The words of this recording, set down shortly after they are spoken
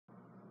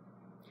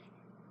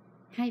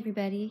Hi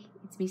everybody,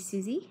 it's me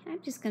Susie.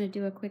 I'm just going to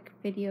do a quick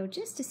video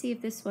just to see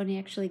if this one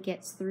actually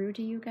gets through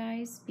to you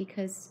guys,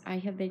 because I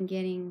have been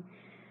getting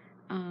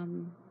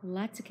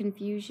lots of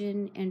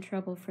confusion and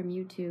trouble from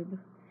YouTube.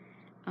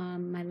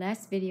 My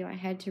last video I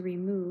had to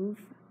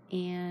remove,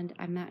 and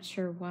I'm not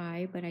sure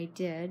why, but I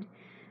did.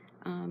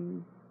 I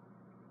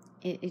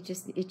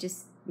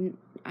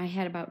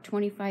had about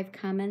 25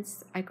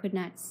 comments. I could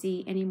not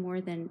see any more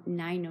than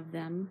 9 of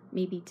them,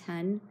 maybe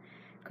 10.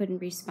 Couldn't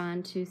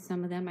respond to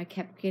some of them. I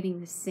kept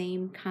getting the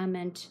same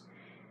comment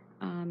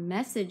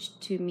message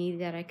to me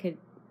that I could,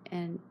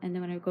 and then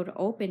when I go to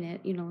open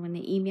it, you know, when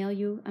they email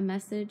you a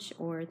message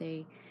or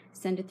they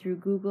send it through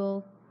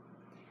Google,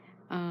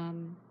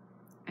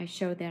 I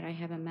show that I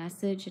have a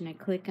message and I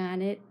click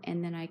on it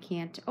and then I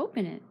can't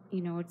open it.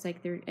 You know, it's like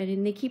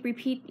and they keep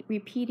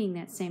repeating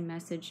that same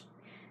message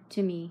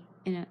to me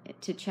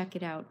to check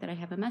it out, that I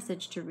have a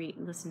message to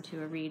listen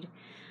to or read.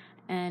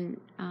 And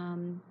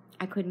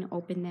I couldn't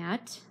open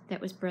that.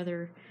 That was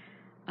Brother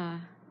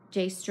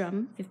J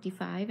Strum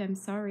 55. I'm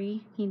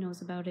sorry, he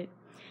knows about it.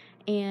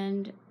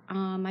 And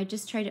I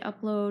just tried to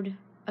upload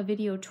a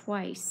video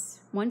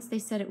twice. Once they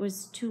said it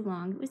was too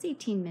long. It was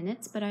 18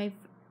 minutes, but I've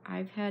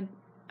had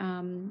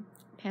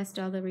passed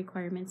all the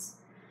requirements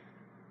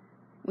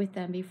with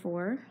them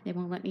before. They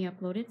won't let me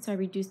upload it, so I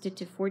reduced it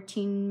to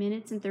 14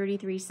 minutes and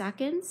 33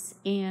 seconds,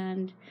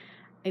 and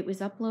it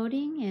was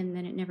uploading, and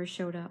then it never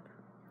showed up.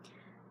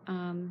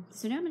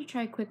 So now I'm going to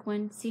try a quick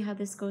one, see how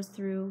this goes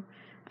through.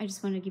 I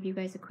just want to give you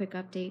guys a quick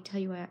update,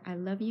 tell you I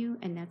love you,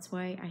 and that's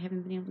why I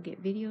haven't been able to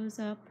get videos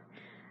up.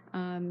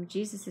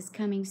 Jesus is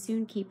coming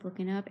soon. Keep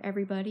looking up.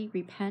 Everybody,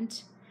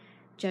 repent.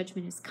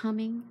 Judgment is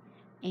coming,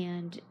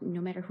 and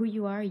no matter who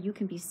you are, you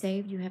can be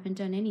saved. You haven't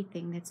done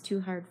anything that's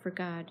too hard for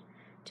God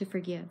to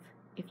forgive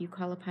if you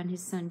call upon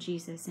his Son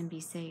Jesus and be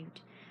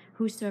saved.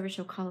 Whosoever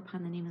shall call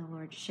upon the name of the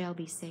Lord shall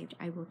be saved.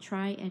 I will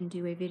try and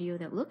do a video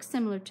that looks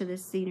similar to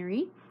this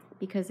scenery,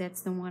 because that's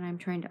the one I'm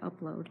trying to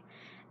upload,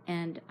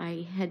 and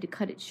I had to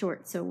cut it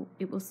short, so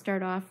it will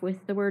start off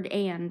with the word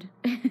 "and."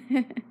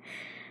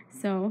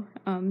 So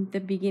the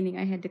beginning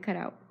I had to cut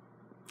out.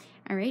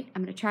 All right,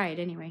 I'm going to try it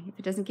anyway. If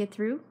it doesn't get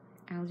through,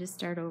 I'll just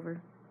start over,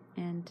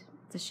 and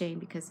it's a shame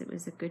because it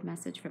was a good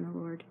message from the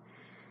Lord.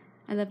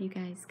 I love you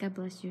guys. God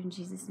bless you in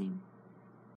Jesus' name.